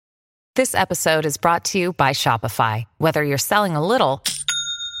This episode is brought to you by Shopify. Whether you're selling a little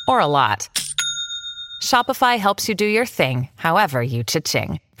or a lot, Shopify helps you do your thing, however you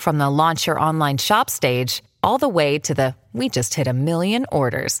cha-ching. From the launch your online shop stage, all the way to the we just hit 1 million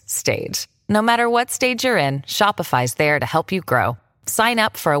orders stage. No matter what stage you're in, Shopify's there to help you grow. Sign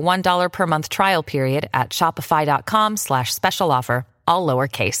up for a $1 per month trial period at shopify.com/special offer, all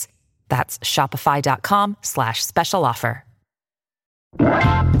lowercase. That's shopify.com/special offer.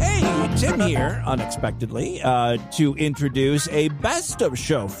 Hey, Tim here, unexpectedly, to introduce a best of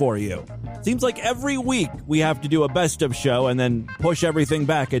show for you. Seems like every week we have to do a best of show and then push everything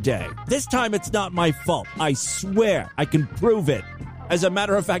back a day. This time it's not my fault. I swear I can prove it. As a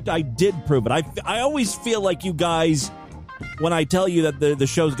matter of fact, I did prove it. I always feel like you guys, when I tell you that the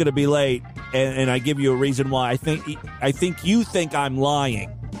show's going to be late and I give you a reason why, I think you think I'm lying.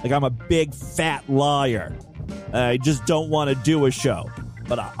 Like I'm a big fat liar. I just don't want to do a show.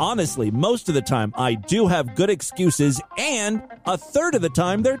 But honestly, most of the time, I do have good excuses, and a third of the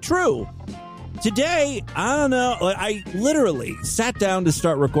time, they're true. Today, I don't know, I literally sat down to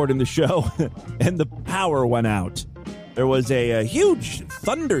start recording the show, and the power went out. There was a huge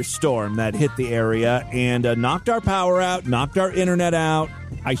thunderstorm that hit the area and knocked our power out, knocked our internet out.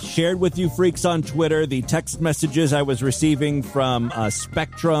 I shared with you freaks on Twitter the text messages I was receiving from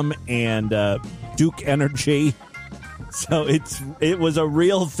Spectrum and Duke Energy. So it was a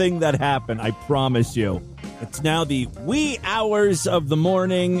real thing that happened, I promise you. It's now the wee hours of the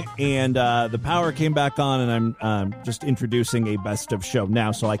morning, and the power came back on, and I'm just introducing a best of show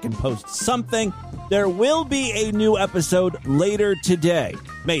now so I can post something. There will be a new episode later today,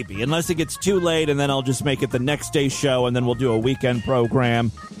 maybe, unless it gets too late, and then I'll just make it the next day's show, and then we'll do a weekend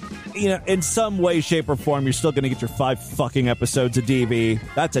program. You know, in some way, shape, or form, you're still going to get your 5 fucking episodes of DB.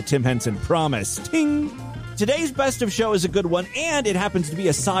 That's a Tim Henson promise. Ting! Today's best of show is a good one, and it happens to be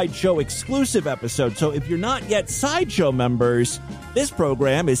a Sideshow exclusive episode. So if you're not yet Sideshow members, this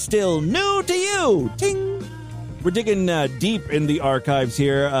program is still new to you. Ting! We're digging deep in the archives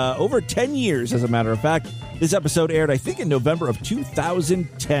here. Over 10 years, as a matter of fact. This episode aired, I think, in November of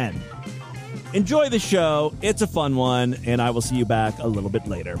 2010. Enjoy the show. It's a fun one, and I will see you back a little bit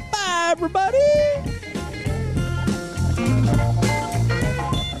later. Bye, everybody!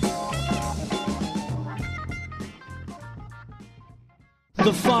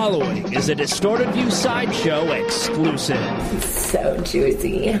 The following is a Distorted View Sideshow exclusive. So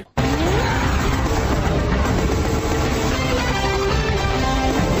juicy.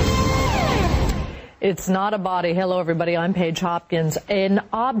 It's not a body. Hello, everybody. I'm Paige Hopkins. An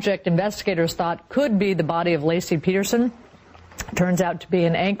object investigators thought could be the body of Lacey Peterson turns out to be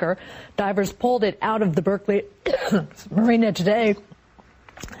an anchor. Divers pulled it out of the Berkeley Marina today.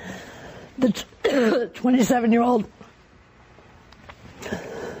 The 27-year-old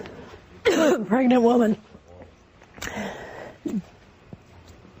pregnant woman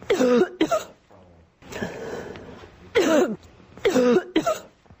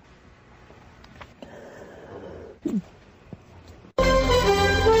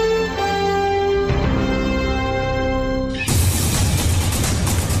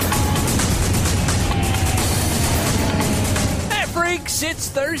It's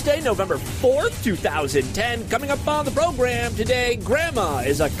Thursday, November 4th, 2010. Coming up on the program today, Grandma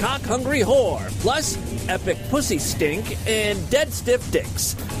is a cock-hungry whore, plus epic pussy stink and dead stiff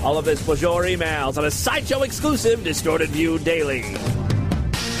dicks. All of this plus your emails on a Sideshow exclusive Distorted View Daily.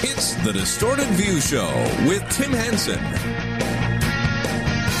 It's the Distorted View Show with Tim Henson.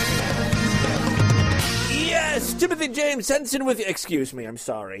 Yes, Timothy James Henson with you. Excuse me, I'm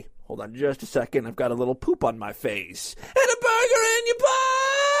sorry. Hold on just a second. I've got a little poop on my face. And a burger in your butt!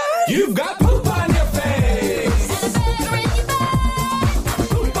 You've got poop on your face! And a burger in your butt!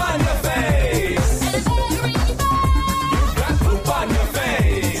 Poop on your face! And a burger in your butt! You've got poop on your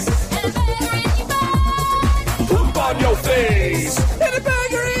face! And a burger in your butt! Poop on your face! And a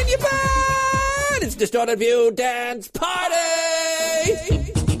burger in your butt! It's Distorted View Dance Party!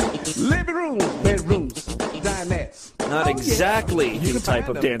 Living rooms, bedrooms, dinettes. Not exactly the type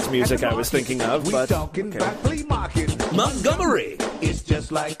of dance music I was thinking of, but talking about flea market. Montgomery. It's just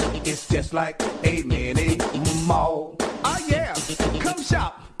like a mini mall. Oh yeah, come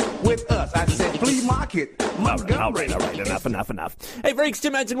shop with us. I said flea market. Montgomery. All right, enough. Hey, freaks,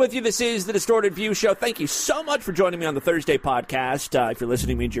 Tim Henson with you. This is the Distorted View Show. Thank you so much for joining me on the Thursday podcast. If you're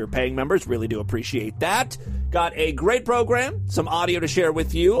listening, means you're paying members. Really do appreciate that. Got a great program, some audio to share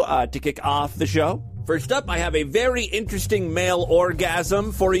with you to kick off the show. First up, I have a very interesting male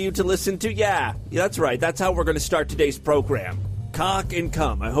orgasm for you to listen to. Yeah, that's right. That's how we're going to start today's program. Cock and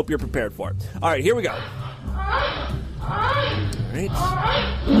cum. I hope you're prepared for it. All right, here we go. right.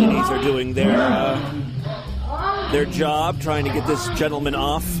 Ladies are doing their job, trying to get this gentleman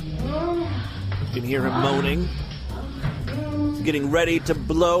off. You can hear him moaning. He's getting ready to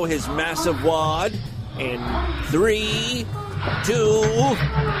blow his massive wad. In 3, 2...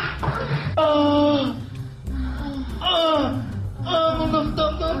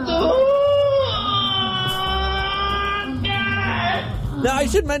 Now, I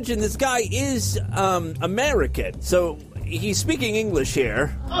should mention this guy is American, so he's speaking English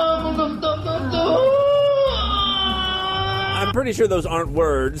here. I'm pretty sure those aren't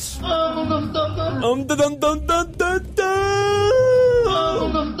words.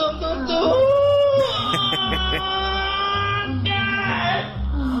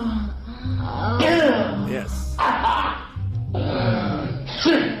 Yes.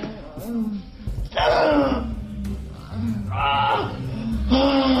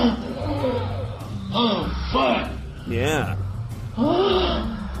 Oh, fuck. Yeah.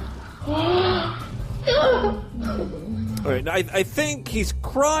 All right, I think he's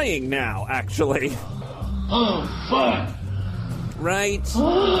crying now, actually. Oh, fuck. Right?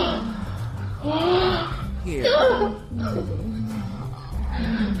 Here.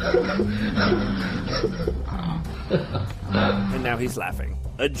 And now he's laughing.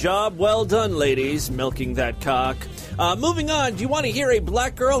 A job well done, ladies, milking that cock. Moving on, do you want to hear a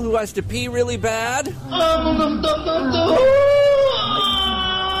black girl who has to pee really bad?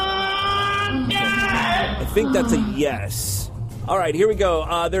 I think that's a yes. All right, here we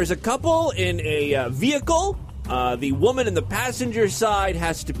go. There's a couple in a vehicle. The woman in the passenger side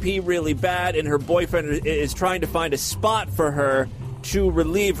has to pee really bad, and her boyfriend is trying to find a spot for her to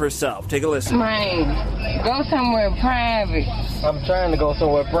relieve herself. Take a listen. Man, go somewhere private. I'm trying to go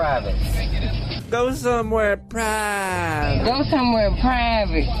somewhere private. Go somewhere private. Go somewhere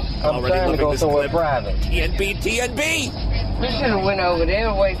private. I'm Already trying to loving go this somewhere clip. private. TNB. We should have went over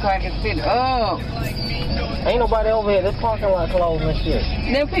there way so I could sit up. Ain't nobody over here. This parking lot closed and shit.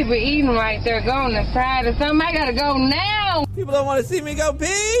 Them people eating right there. Go on the side or something. I gotta go now. People don't want to see me go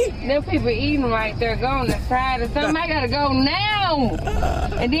pee. Them people eating right there. Go on the side or something. I gotta go now.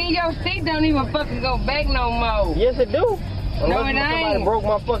 And then your seat don't even fucking go back no more. Yes, it do. No, it Somebody ain't. broke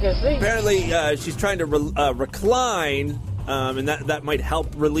my fucking seat. Apparently, she's trying to recline, and that might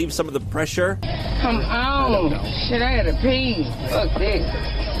help relieve some of the pressure. Come on. Shit, I gotta pee. Fuck this.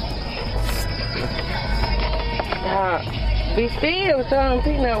 Be still, so I don't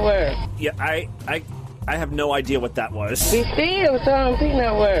pee nowhere. Yeah, I have no idea what that was. Be still, so I don't pee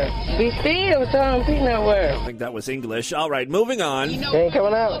nowhere. Be still, so I don't pee nowhere. I think that was English. All right, moving on. They ain't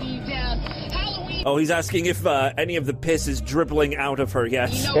coming out. Oh, he's asking if any of the piss is dribbling out of her yet.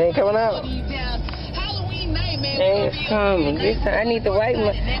 They ain't coming out. It's coming. This time I need to wipe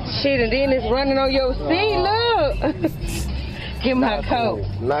my shit, and then it's running on your seat. Look. Get my coat.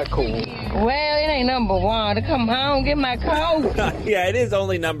 Not cool. Well, it ain't number one. To come home, get my coat. Yeah, it is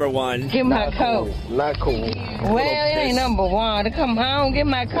only number one. Get my coat. Not cool. Well, it ain't number one. To come home, get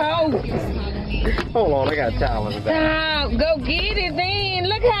my coat. Hold on, I got a towel in the back. Stop. Go get it then.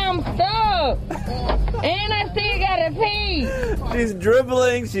 Look how I'm stuck. And I still gotta pee. She's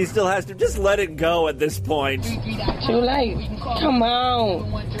dribbling. She still has to just let it go at this point. Too late. Come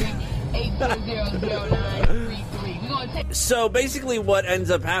on. So basically what ends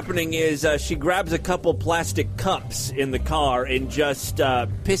up happening is she grabs a couple plastic cups in the car and just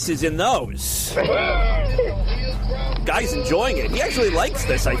pisses in those. Guy's enjoying it. He actually likes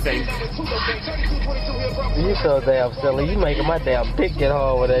this, I think. You so damn silly. You making my damn dick get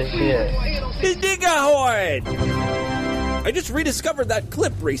hard with that shit. His dick got hard! I just rediscovered that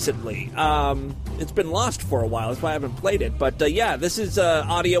clip recently. It's been lost for a while. That's why I haven't played it. But yeah, this is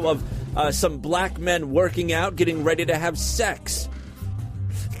audio of some black men working out, getting ready to have sex.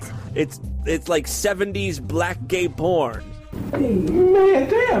 It's like 70s black gay porn. Hey, man,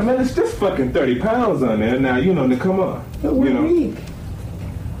 damn, man, it's just fucking 30 pounds on there. Now, you know, come on.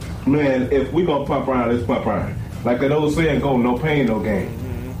 Man, if we gonna pump around, let's pump around. Like that old saying, go, no pain, no gain.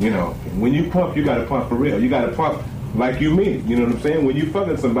 You know, when you pump, you gotta pump for real. You gotta pump like you mean. You know what I'm saying? When you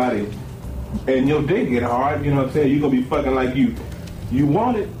fucking somebody and your dick get hard, you know what I'm saying? You gonna be fucking like you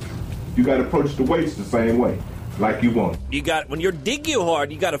want it. You gotta approach the weights the same way, like you want it. When you're dig you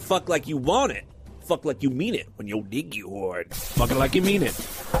hard, you gotta fuck like you want it. Fuck like you mean it when you dig you hard. Fuck it like you mean it.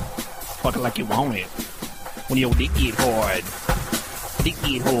 Fuck it like you want it. When you dig it hard. Dig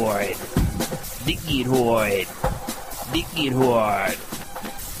it hard. Dig it hard. Dig it hard.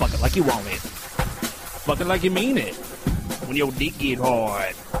 Fuck it like you want it. Fuck it like you mean it. When you dig it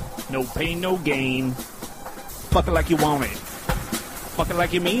hard. No pain, no gain. Fuck it like you want it. Fuck it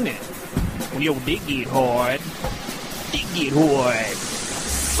like you mean it. When you dig it hard. Dig it hard.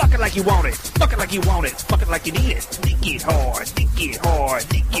 Fuck it like you want it. Fuck it like you want it. Fuck it like you need it. Dick it hard. Dick it hard.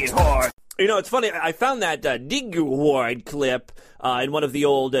 Dick it hard. You know, it's funny. I found that Dig Ward clip in one of the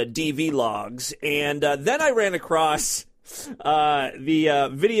old DV logs, and then I ran across the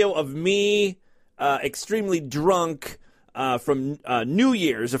video of me extremely drunk from New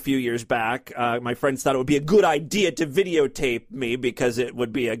Year's a few years back. My friends thought it would be a good idea to videotape me because it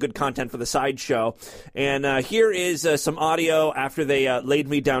would be a good content for the sideshow. And here is some audio after they laid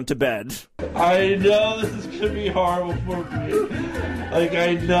me down to bed. I know this is going to be horrible for me. Like,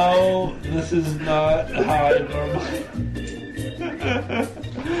 I know this is not how I normally...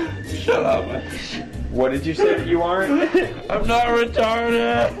 Shut up. What did you say you aren't? I'm not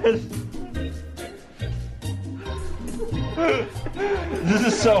retarded. This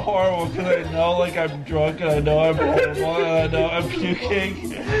is so horrible because I know, like, I'm drunk and I know I'm horrible and I know I'm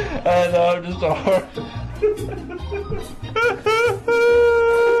puking and I know I'm just a horrible...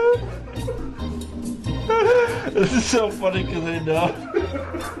 This is so funny because I know.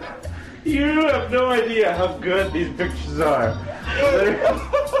 You have no idea how good these pictures are.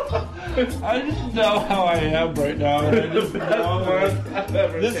 I just know how I am right now. And I just know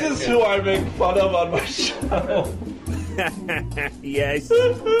this is who I make fun of on my show. Yes,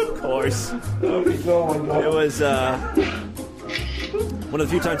 of course. It was one of the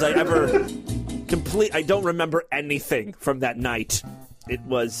few times I ever I don't remember anything from that night. It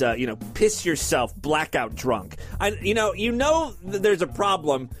was, piss yourself, blackout drunk. You know that there's a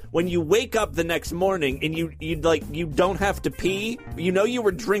problem when you wake up the next morning and you don't have to pee. You know you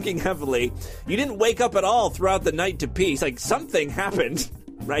were drinking heavily. You didn't wake up at all throughout the night to pee. It's like something happened,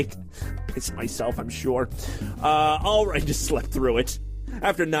 right? Pissed myself, I'm sure. All right, just slept through it.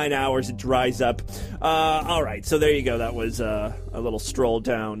 After 9 hours, it dries up. All right, so there you go. That was a little stroll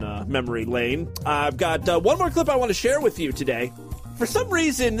down memory lane. I've got one more clip I want to share with you today. For some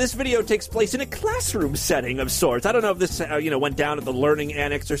reason, this video takes place in a classroom setting of sorts. I don't know if this, went down at the Learning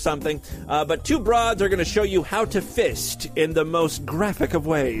Annex or something, but two broads are going to show you how to fist in the most graphic of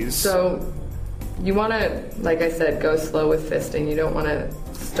ways. So, you want to, like I said, go slow with fisting. You don't want to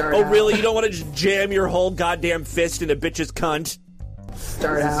start out. Oh, really? You don't want to just jam your whole goddamn fist in a bitch's cunt?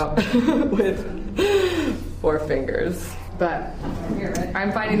 Start out with 4 fingers. But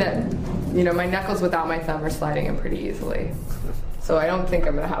I'm finding that, my knuckles without my thumb are sliding in pretty easily. So I don't think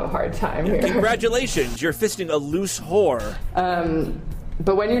I'm going to have a hard time here. Congratulations, you're fisting a loose whore.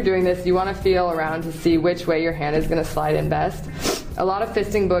 But when you're doing this, you want to feel around to see which way your hand is going to slide in best. A lot of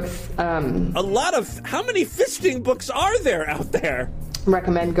fisting books... How many fisting books are there out there?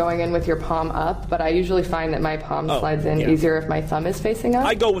 Recommend going in with your palm up, but I usually find that my palm slides in easier if my thumb is facing up.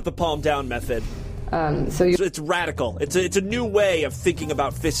 I go with the palm down method. So it's radical. It's a new way of thinking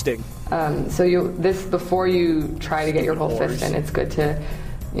about fisting. Before you try to get your whole fist in, it's good to,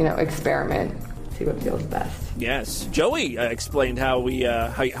 experiment, see what feels best. Yes, Joey explained how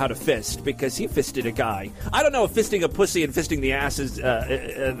to fist because he fisted a guy. I don't know if fisting a pussy and fisting the ass is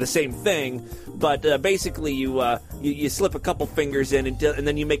the same thing, but basically you slip a couple fingers in and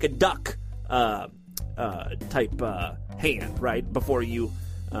then you make a duck type hand right before you.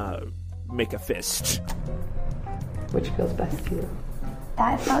 Make a fist. Which feels best to you?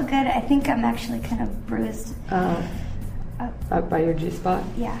 That felt good. I think I'm actually kind of bruised. Up by your G-spot?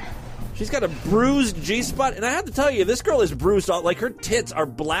 Yeah. She's got a bruised G-spot, and I have to tell you, this girl is bruised. Like, her tits are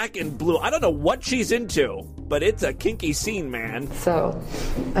black and blue. I don't know what she's into, but it's a kinky scene, man. So,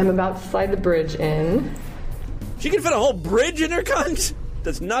 I'm about to slide the bridge in. She can fit a whole bridge in her cunt?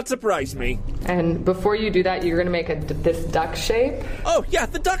 Does not surprise me. And before you do that, you're going to make this duck shape. Oh, yeah,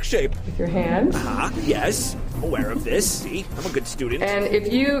 the duck shape. With your hand. Yes. Aware of this. See, I'm a good student. And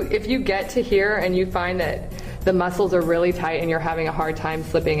if you get to here and you find that the muscles are really tight and you're having a hard time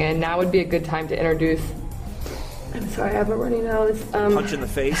slipping in, now would be a good time to introduce... I'm sorry, I have a runny nose. Punch in the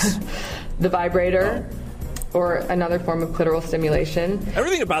face. The vibrator. Oh. Or another form of clitoral stimulation.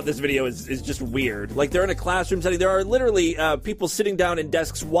 Everything about this video is just weird. Like, they're in a classroom setting. There are literally people sitting down in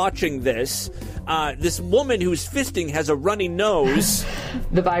desks watching this. This woman who's fisting has a runny nose.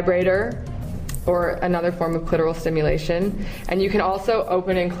 The vibrator, or another form of clitoral stimulation. And you can also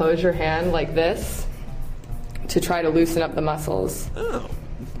open and close your hand like this to try to loosen up the muscles. Oh.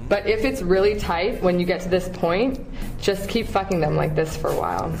 But if it's really tight, when you get to this point, just keep fucking them like this for a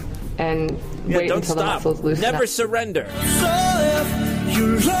while. And wait until the muscles loosen up. Never surrender.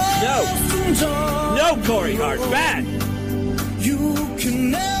 No, Corey Hart. Bad.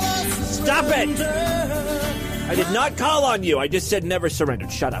 Stop it. I did not call on you. I just said never surrender.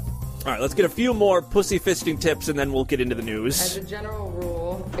 Shut up. All right, let's get a few more pussy fisting tips, and then we'll get into the news. As a general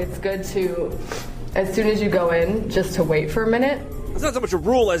rule, it's good to as soon as you go in, just to wait for a minute. It's not so much a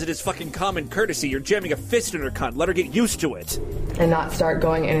rule as it is fucking common courtesy. You're jamming a fist in her cunt. Let her get used to it. And not start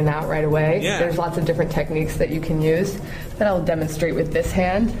going in and out right away. Yeah. There's lots of different techniques that you can use that I'll demonstrate with this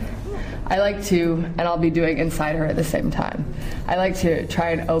hand. I like to, and I'll be doing inside her at the same time, I like to try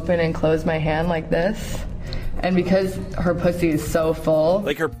and open and close my hand like this. And because her pussy is so full...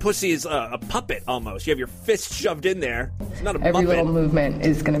 Like her pussy is a puppet, almost. You have your fist shoved in there. It's not a every muppet. little movement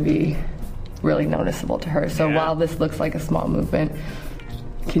is going to be really noticeable to her. So while this looks like a small movement,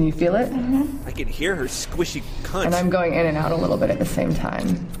 can you feel it? Mm-hmm. I can hear her squishy cunt. And I'm going in and out a little bit at the same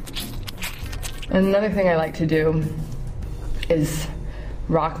time. And another thing I like to do is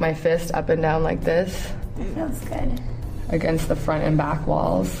rock my fist up and down like this. That feels good. Against the front and back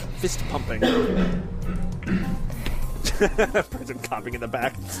walls. Fist pumping. Person coughing in the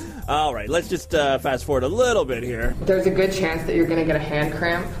back. All right, let's just fast forward a little bit here. There's a good chance that you're going to get a hand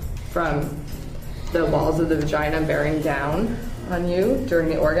cramp from the walls of the vagina bearing down on you during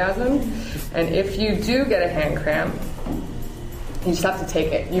the orgasm. And if you do get a hand cramp, you just have to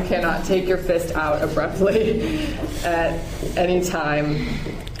take it. You cannot take your fist out abruptly at any time.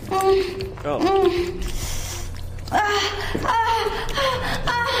 Oh.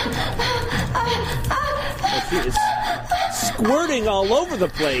 She is squirting all over the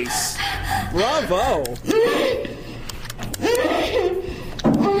place. Bravo.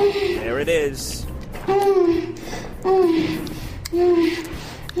 There it is.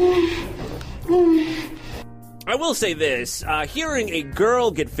 I will say this, hearing a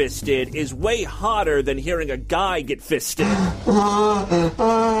girl get fisted is way hotter than hearing a guy get fisted.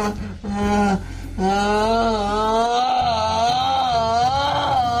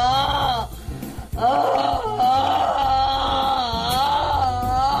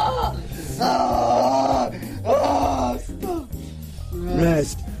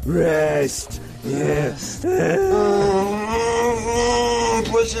 Rest. Yes.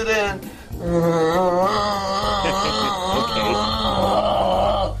 Push it in.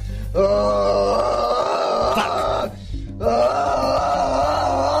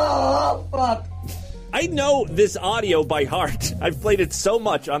 Fuck. I know this audio by heart. I've played it so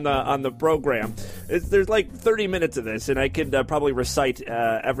much on the program. There's like 30 minutes of this, and I could probably recite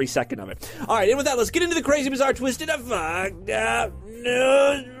every second of it. All right, and with that, let's get into the crazy, bizarre, twisted, and fucked up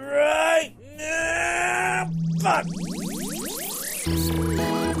news right now. Fuck.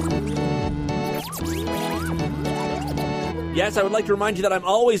 Yes, I would like to remind you that I'm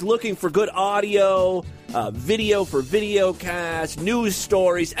always looking for good audio, video for videocast, news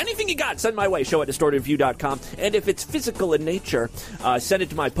stories, anything you got, send my way, show at distortedview.com. And if it's physical in nature, send it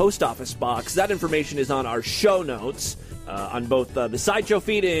to my post office box. That information is on our show notes on both the Sideshow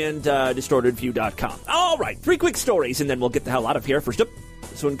feed and distortedview.com. All right, 3 quick stories, and then we'll get the hell out of here. First up,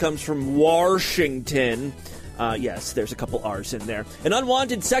 this one comes from Washington. Yes, there's a couple R's in there. An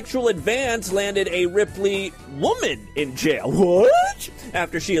unwanted sexual advance landed a Ripley woman in jail. What?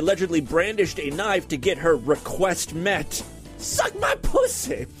 After she allegedly brandished a knife to get her request met. Suck my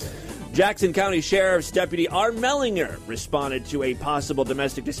pussy. Jackson County Sheriff's Deputy R. Mellinger responded to a possible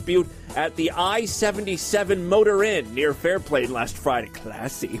domestic dispute at the I-77 Motor Inn near Fairplain last Friday.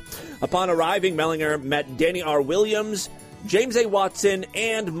 Classy. Upon arriving, Mellinger met Danny R. Williams, James A. Watson,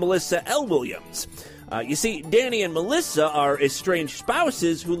 and Melissa L. Williams. You see, Danny and Melissa are estranged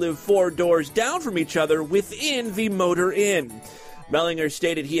spouses who live 4 doors down from each other within the Motor Inn. Mellinger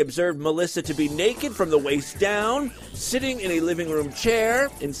stated he observed Melissa to be naked from the waist down, sitting in a living room chair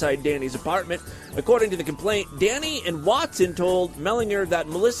inside Danny's apartment. According to the complaint, Danny and Watson told Mellinger that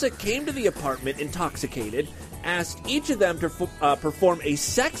Melissa came to the apartment intoxicated, asked each of them to perform a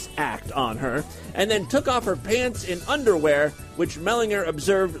sex act on her, and then took off her pants and underwear, which Mellinger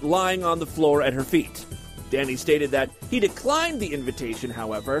observed lying on the floor at her feet. Danny stated that he declined the invitation,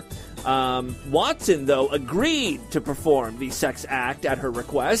 however. Watson, though, agreed to perform the sex act at her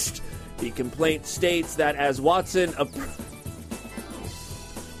request. The complaint states that as Watson...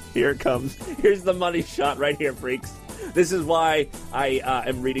 Here it comes. Here's the money shot right here, freaks. This is why I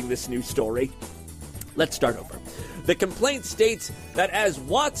am reading this new story. Let's start over. The complaint states that as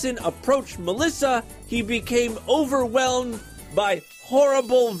Watson approached Melissa, he became overwhelmed by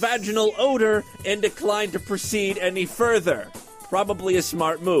horrible vaginal odor and declined to proceed any further. Probably a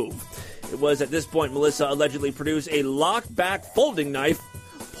smart move. It was at this point Melissa allegedly produced a lock-back folding knife,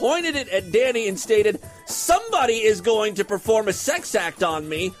 pointed it at Danny, and stated, "Somebody is going to perform a sex act on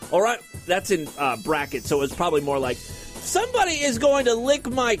me," or that's in brackets, so it's probably more like, "Somebody is going to lick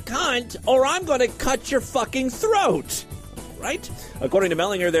my cunt, or I'm going to cut your fucking throat." right? According to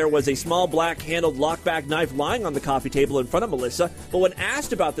Mellinger, there was a small black-handled lockback knife lying on the coffee table in front of Melissa, but when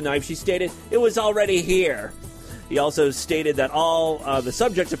asked about the knife, she stated it was already here. He also stated that all the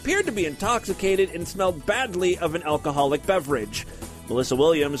subjects appeared to be intoxicated and smelled badly of an alcoholic beverage. Melissa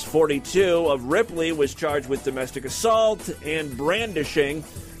Williams, 42, of Ripley, was charged with domestic assault and brandishing.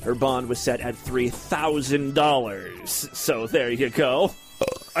 Her bond was set at $3,000. So there you go.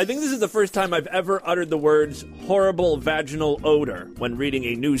 I think this is the first time I've ever uttered the words horrible vaginal odor when reading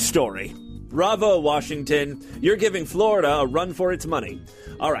a news story. Bravo, Washington. You're giving Florida a run for its money.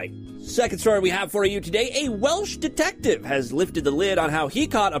 All right. Second story we have for you today. A Welsh detective has lifted the lid on how he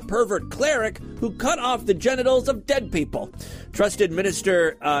caught a pervert cleric who cut off the genitals of dead people. Trusted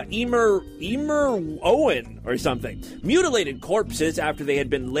minister Emer Owen or something mutilated corpses after they had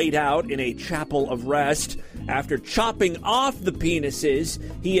been laid out in a chapel of rest. After chopping off the penises,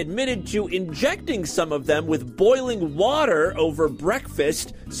 he admitted to injecting some of them with boiling water over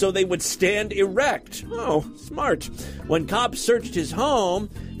breakfast so they would stand erect. Oh, smart. When cops searched his home,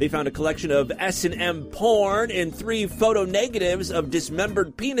 they found a collection of S&M porn and 3 photo negatives of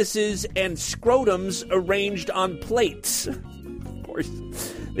dismembered penises and scrotums arranged on plates. Of course.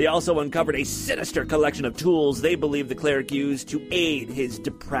 They also uncovered a sinister collection of tools they believe the cleric used to aid his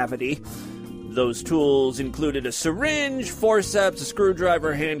depravity. Those tools included a syringe, forceps, a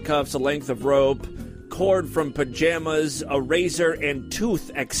screwdriver, handcuffs, a length of rope, cord from pajamas, a razor, and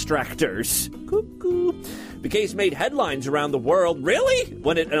tooth extractors. Cuckoo. The case made headlines around the world. Really?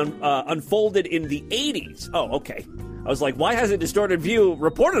 When it unfolded in the 80s. Oh, okay. I was like, why hasn't Distorted View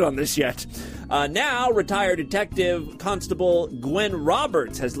reported on this yet? Now, retired detective constable Gwen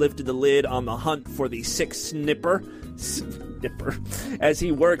Roberts has lifted the lid on the hunt for the sick snipper, as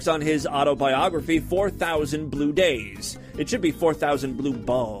he works on his autobiography, 4,000 Blue Days. It should be 4,000 Blue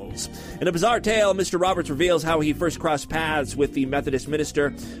Balls. In a bizarre tale, Mr. Roberts reveals how he first crossed paths with the Methodist minister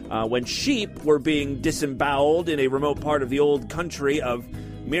when sheep were being disemboweled in a remote part of the old country of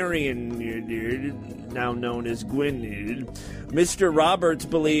Marion, now known as Gwynedd. Mr. Roberts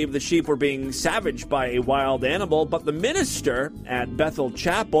believed the sheep were being savaged by a wild animal, but the minister at Bethel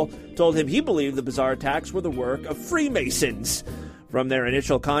Chapel told him he believed the bizarre attacks were the work of Freemasons. From their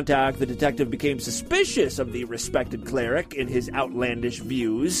initial contact, the detective became suspicious of the respected cleric in his outlandish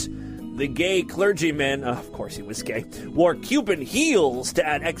views. The gay clergyman, of course he was gay, wore Cuban heels to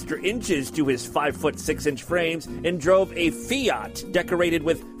add extra inches to his 5'6" frames and drove a Fiat decorated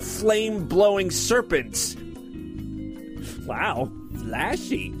with flame-blowing serpents. Wow,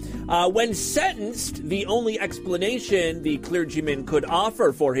 flashy. When sentenced, the only explanation the clergyman could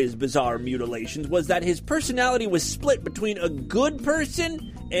offer for his bizarre mutilations was that his personality was split between a good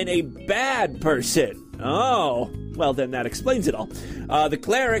person and a bad person. Oh, well then that explains it all. The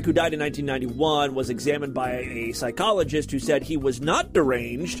cleric, who died in 1991, was examined by a psychologist who said he was not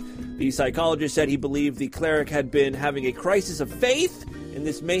deranged. The psychologist said he believed the cleric had been having a crisis of faith, and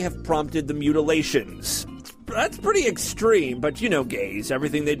this may have prompted the mutilations. That's pretty extreme, but you know gays.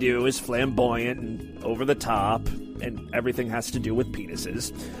 Everything they do is flamboyant and over the top, and everything has to do with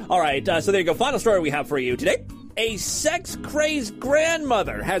penises. All right, so there you go. Final story we have for you today. A sex-crazed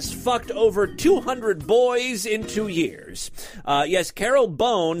grandmother has fucked over 200 boys in 2 years. Yes, Carol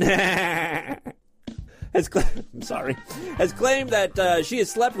Bone has claimed that she has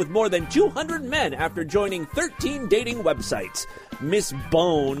slept with more than 200 men after joining 13 dating websites. Miss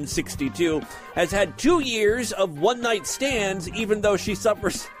Bone, 62, has had 2 years of one-night stands, even though she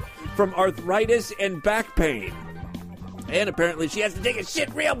suffers from arthritis and back pain. And apparently she has to take a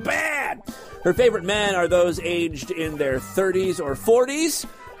shit real bad. Her favorite men are those aged in their 30s or 40s.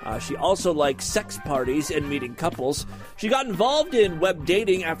 She also likes sex parties and meeting couples. She got involved in web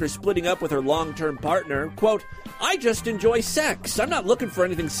dating after splitting up with her long-term partner. Quote, "I just enjoy sex. I'm not looking for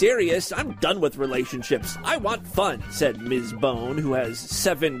anything serious. I'm done with relationships. I want fun," said Ms. Bone, who has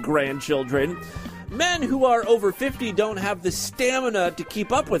 7 grandchildren. "Men who are over 50 don't have the stamina to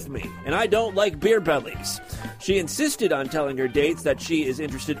keep up with me, and I don't like beer bellies." She insisted on telling her dates that she is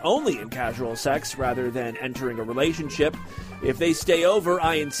interested only in casual sex rather than entering a relationship. "If they stay over,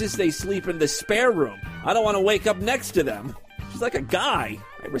 I insist they sleep in the spare room. I don't want to wake up next to them." She's like a guy.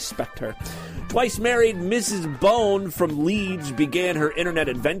 I respect her. Twice married Mrs. Bone from Leeds began her internet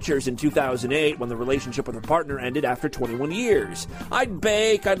adventures in 2008 when the relationship with her partner ended after 21 years. "I'd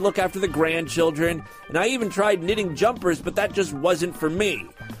bake, I'd look after the grandchildren, and I even tried knitting jumpers, but that just wasn't for me.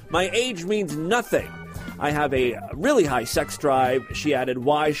 My age means nothing. I have a really high sex drive," she added.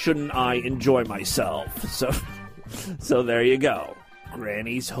 "Why shouldn't I enjoy myself?" So there you go.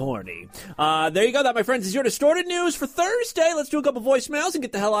 Granny's horny. There you go. That, my friends, is your Distorted News for Thursday. Let's do a couple voicemails and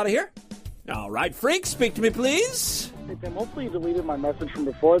get the hell out of here. All right, Freak, speak to me, please. Hey, Tim, hopefully you deleted my message from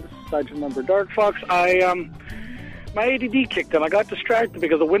before. This is Sideshow member Dark Fox. My ADD kicked in. I got distracted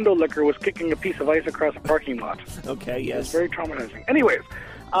because a window licker was kicking a piece of ice across a parking lot. Okay, It yes. was very traumatizing. Anyways,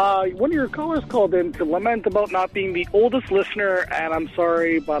 one of your callers called in to lament about not being the oldest listener, and I'm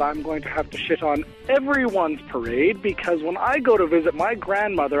sorry, but I'm going to have to shit on everyone's parade because when I go to visit my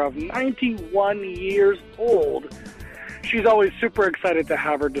grandmother of 91 years old, she's always super excited to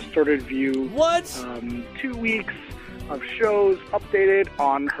have her Distorted View. What? 2 weeks of shows updated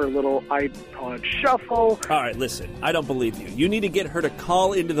on her little iPod Shuffle. All right, listen, I don't believe you. You need to get her to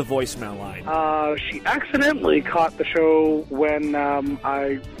call into the voicemail line. She accidentally caught the show when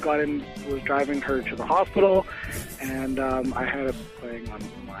I was driving her to the hospital, and I had it playing on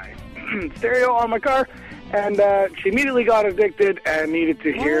my stereo on my car, and she immediately got addicted and needed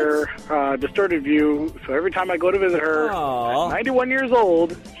to hear Distorted View. So every time I go to visit her, at 91 years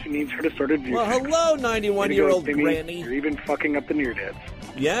old, she needs her Distorted View. Well, hello, 91-year-old granny. You're even fucking up the near-dads.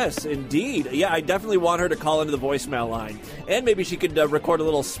 Yes, indeed. Yeah, I definitely want her to call into the voicemail line. And maybe she could record a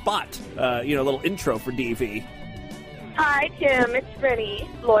little spot, a little intro for DV. Hi, Tim. It's Brittany,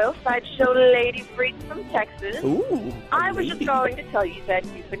 loyal Sideshow lady freak from Texas. Ooh, I was just calling to tell you that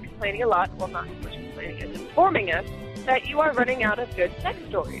you've been complaining a lot, well, not so much complaining as informing us, that you are running out of good sex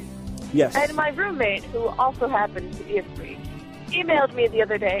stories. Yes. And my roommate, who also happens to be a freak, emailed me the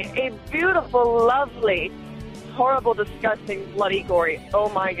other day a beautiful, lovely, horrible, disgusting, bloody, gory, oh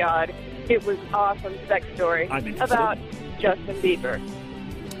my god, it was awesome sex story about Justin Bieber.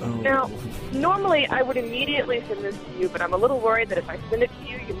 Oh. Now, normally I would immediately send this to you, but I'm a little worried that if I send it to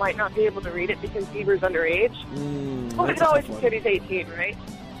you, you might not be able to read it because Bieber's underage. Well, we can always consider he's 18, right?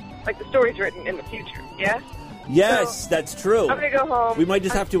 Like the story's written in the future, yeah? Yes, that's true. I'm going to go home. We might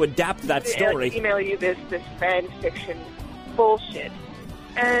just have to adapt that story. Email you this fan fiction bullshit,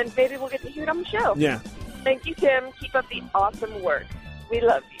 and maybe we'll get to hear it on the show. Yeah. Thank you, Tim. Keep up the awesome work. We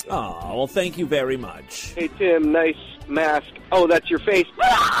love you. Oh, well, thank you very much. Hey, Tim, nice mask. Oh, that's your face.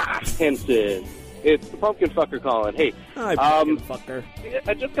 Henson. It's the pumpkin fucker calling. Hey, hi, pumpkin fucker.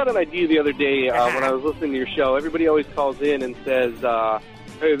 I just got an idea the other day when I was listening to your show. Everybody always calls in and says,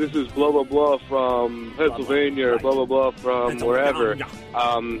 hey, this is blah, blah, blah from Pennsylvania, or blah, blah, blah from wherever.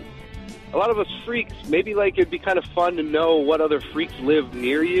 A lot of us freaks, maybe like it'd be kind of fun to know what other freaks live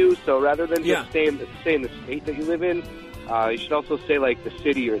near you. So rather than just stay in the state that you live in, you should also say like the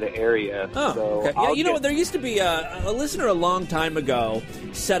city or the area. Oh, so okay. Yeah, you know what? There used to be a listener a long time ago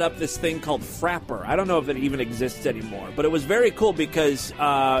set up this thing called Frapper. I don't know if it even exists anymore, but it was very cool because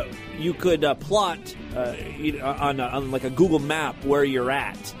you could plot on like a Google map where you're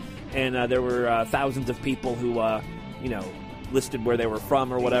at, and there were thousands of people who listed where they were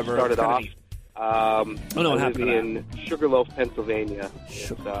from or whatever. Started off. Oh no, what happened in Sugarloaf, Pennsylvania.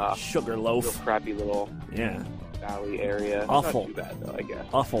 Sugarloaf, real crappy little valley area. Awful. Not too bad though, I guess.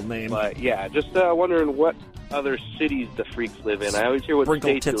 Awful name. But yeah, just wondering what other cities the freaks live in. I always hear what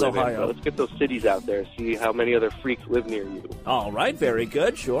states you live in. So let's get those cities out there. See how many other freaks live near you. All right, very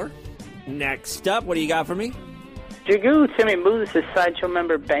good. Sure. Next up, what do you got for me? Jagoo, Timmy Boo, this is Sideshow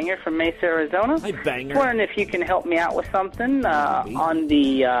member Banger from Mesa, Arizona. Hi, Banger. Wondering if you can help me out with something. On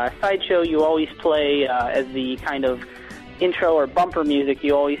the Sideshow, you always play, as the kind of intro or bumper music,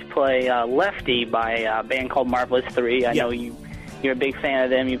 you always play Lefty by a band called Marvelous 3. I know you're a big fan of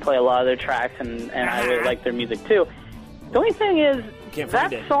them. You play a lot of their tracks, and I really like their music, too. The only thing is,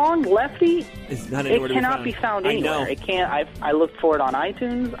 that song, Lefty, it cannot be found anywhere. It can't. I looked for it on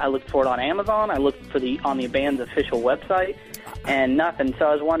iTunes. I looked for it on Amazon. I looked for on the band's official website, and nothing. So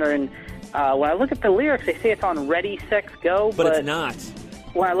I was wondering, when I look at the lyrics, they say it's on Ready, Sex, Go, but it's not.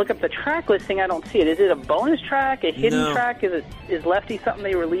 When I look up the track listing, I don't see it. Is it a bonus track, a hidden track? Is Lefty something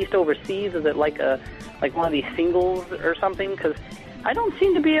they released overseas? Is it like one of these singles or something? Because I don't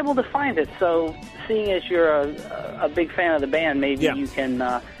seem to be able to find it. So, seeing as you're a big fan of the band, maybe you can...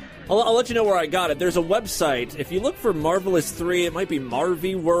 I'll let you know where I got it. There's a website. If you look for Marvelous 3, it might be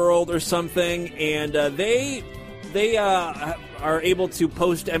Marvy World or something, and they are able to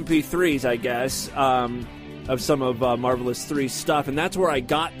post MP3s, I guess, of some of Marvelous 3's stuff, and that's where I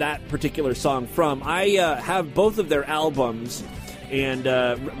got that particular song from. I have both of their albums, and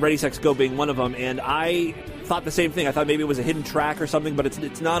Ready, Sex, Go being one of them, and I thought the same thing. I thought maybe it was a hidden track or something, but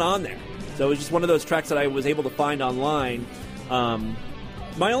it's not on there. So it was just one of those tracks that I was able to find online.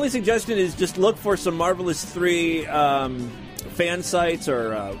 My only suggestion is just look for some Marvelous 3 fan sites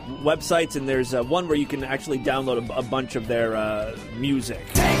or websites, and there's one where you can actually download a bunch of their music.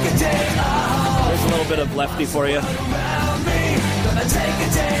 There's a little bit of Lefty for you.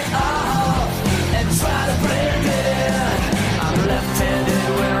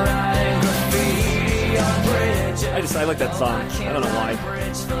 I like that song. I don't know why.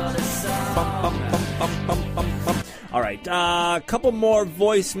 Bum, bum, bum, bum, bum, bum, bum. All right, a couple more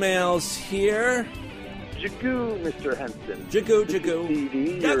voicemails here. Jagoo, Mr. Henson. Jagoo. Jagoo,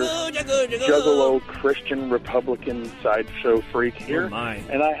 Jagoo. Juggalo Christian Republican sideshow freak here. Oh, my.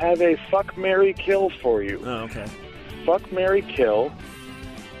 And I have a fuck, marry, kill for you. Oh, okay. Fuck, marry, kill.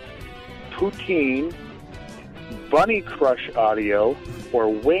 Poutine. Bunny Crush audio. Or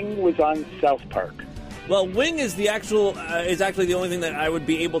Wing was on South Park. Well, Wing is is actually the only thing that I would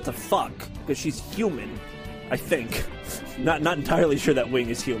be able to fuck, because she's human, I think. Not entirely sure that Wing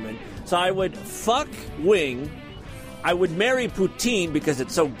is human. So I would fuck Wing, I would marry Poutine because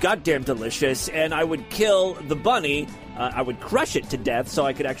it's so goddamn delicious, and I would kill the bunny. I would crush it to death so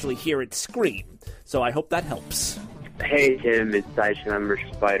I could actually hear it scream. So I hope that helps. Hey, Tim, it's Sideshow member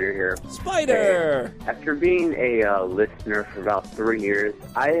Spider here. Spider! Hey, after being a listener for about 3 years,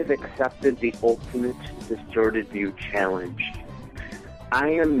 I have accepted the ultimate Distorted View challenge. I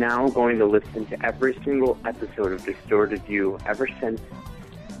am now going to listen to every single episode of Distorted View ever since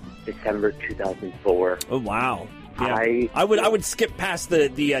December 2004. Oh, wow. Yeah. I would skip past the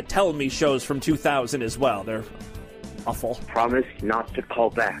Tell Me shows from 2000 as well. They're awful. Promise not to call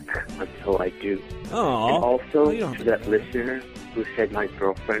back until I do. Oh. And also, to that listener who said my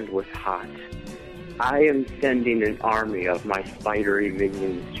girlfriend was hot, I am sending an army of my spidery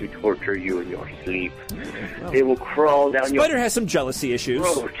minions to torture you in your sleep. Oh. They will crawl down your... Spider has some jealousy issues.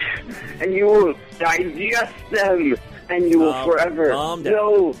 ...throat, and you will digest them, and you will forever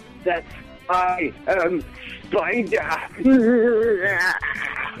know that I am Spider.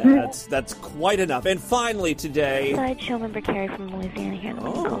 That's quite enough. And finally today... Sideshow member Carrie from Louisiana here. Let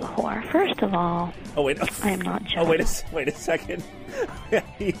me call the whore. First of all, I am not jealous. Wait a second.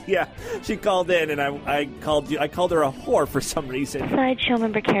 Yeah, she called in, and I called her a whore for some reason. Sideshow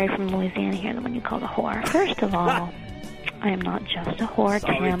member Carrie from Louisiana here. The one you call the whore. First of all, I am not just a whore,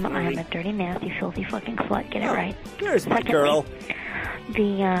 Tim. I am a dirty, nasty, filthy fucking slut. Get it right. There's my girl.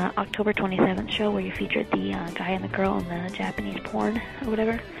 The October 27th show where you featured the guy and the girl in the Japanese porn or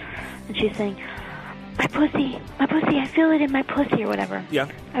whatever, and she's saying, my pussy, I feel it in my pussy or whatever. Yeah.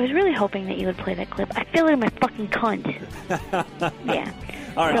 I was really hoping that you would play that clip. I feel it in my fucking cunt. Yeah.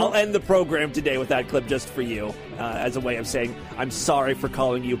 All right, I'll end the program today with that clip just for you, as a way of saying, I'm sorry for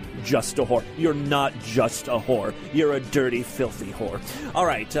calling you just a whore. You're not just a whore. You're a dirty, filthy whore. All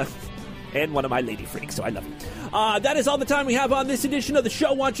right, and one of my lady freaks, so I love you. That is all the time we have on this edition of the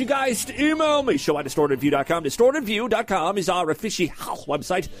show. Want you guys to email me, show at DistortedView.com. DistortedView.com is our official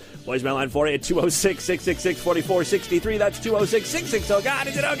website. Voicemail line for you at 206-666-4463. That's 206-660. Oh, God,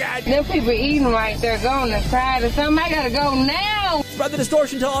 is it? Oh, God. Them people eating right there, going to try or something. I got to go now. Spread the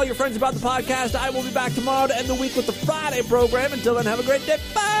distortion. Tell all your friends about the podcast. I will be back tomorrow to end the week with the Friday program. Until then, have a great day.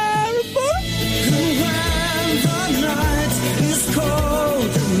 Bye, everybody. When the night is cold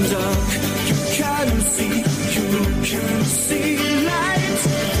and dark, you can see light.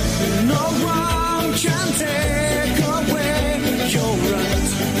 No one can take away your right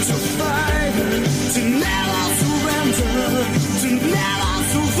to fight, to never surrender.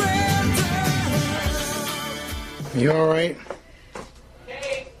 You alright?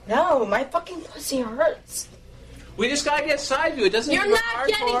 No, my fucking pussy hurts. We just gotta get side view. It doesn't. You're need to not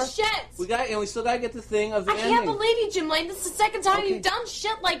go getting hardcore. shit. We still gotta get the thing of the I ending. can't believe you, Jim Lane. This is the second time you've done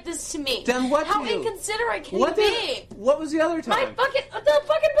shit like this to me. Then what How to you? inconsiderate can What you did- be? What was the other time? The fucking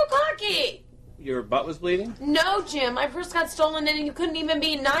bukkake. Your butt was bleeding? No, Jim. My purse got stolen, and you couldn't even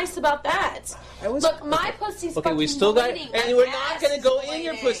be nice about that. Look, my pussy's Okay, fucking we still got, bleeding. and My we're ass not going to is go in bleeding.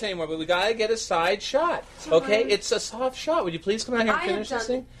 your pussy anymore. But we gotta get a side shot. Okay, it's a soft shot. Would you please come out here and I finish have this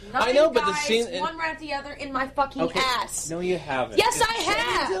done thing? nothing, I know, but the guys, scene. one right after the other in my fucking Okay. ass. No, you haven't. Yes, It's I the same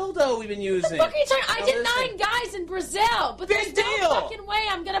have. dildo we've been using. What the fuck are you talking? I Now did listen. 9 guys in Brazil, but there's no fucking way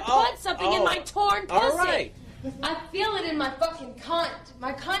I'm gonna put something in my torn pussy. all right. I feel it in my fucking cunt.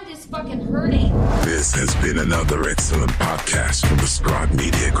 My cunt is fucking hurting. This has been another excellent podcast from the Scribe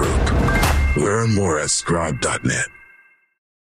Media Group. Learn more at scribe.net.